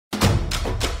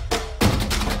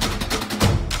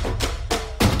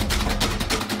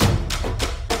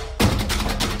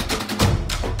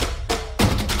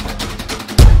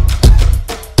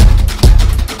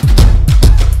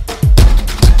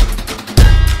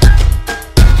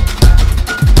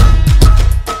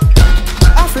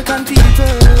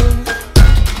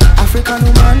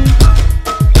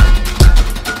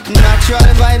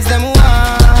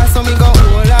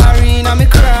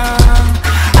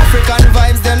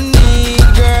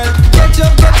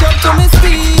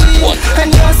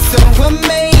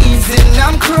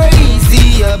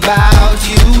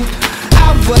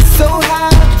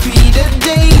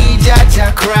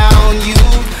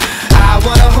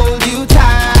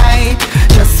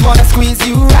squeeze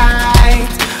you right.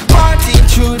 Party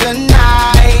through the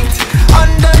night,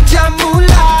 under the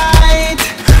moonlight.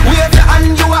 Wave your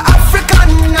hand, you are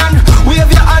African, and wave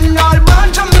your hand, all born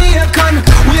Jamaican.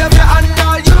 Wave your hand,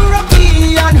 all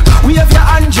European. Wave your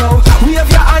hand, Joe. Wave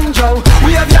your hand, Joe.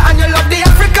 Wave your hand, you love the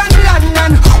African land,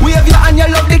 and wave your hand, you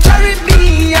love the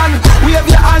Caribbean. Wave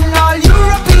your hand, all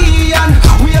European.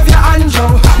 Wave your hand,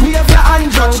 Joe. Wave your hand,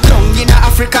 Joe. Down in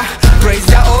Africa, praise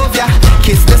Jehovah.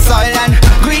 Kiss the soil and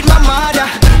greet my mother.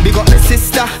 Big up my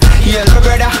sister, hail my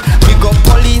brother. Big up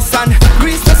police and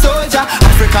grease the soldier.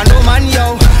 African woman,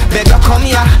 yo, beggar come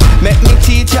here. Make me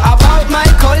teach you about my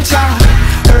culture.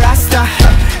 Rasta,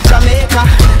 Jamaica,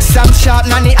 some sharp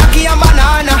nanny, aki and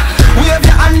banana. Wave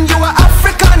your hand, you are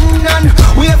African, and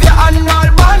wave your hand, all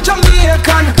born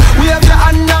Jamaican. Wave your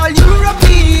hand, all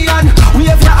European.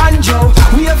 Wave your hand, Joe.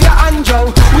 Wave your hand, Joe.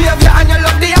 Wave your hand, you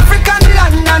love the African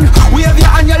land, and wave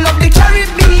your hand, you love the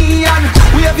Caribbean.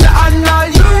 Wave your hand, all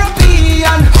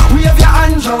European. Wave your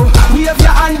hand, Joe. Wave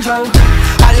your hand, Joe.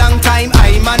 A long time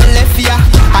I man left ya.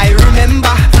 I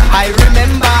remember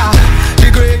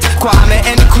the great Kwame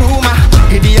Nkrumah,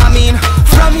 Idi Amin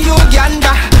from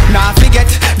Uganda. Now forget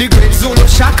the great Zulu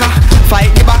Shaka, fight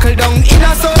the battle down in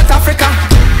South Africa.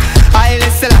 Haile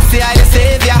Selassie, I the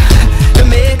savior, the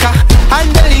maker and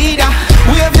the leader.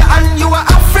 Wave your hand, you are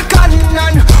African,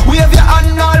 and wave your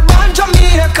hand, all born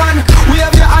Jamaican.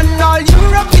 Wave your hand, all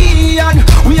European.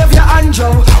 Wave your hand,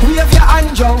 Joe. Wave your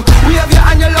hand, Joe. Wave your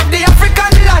hand, you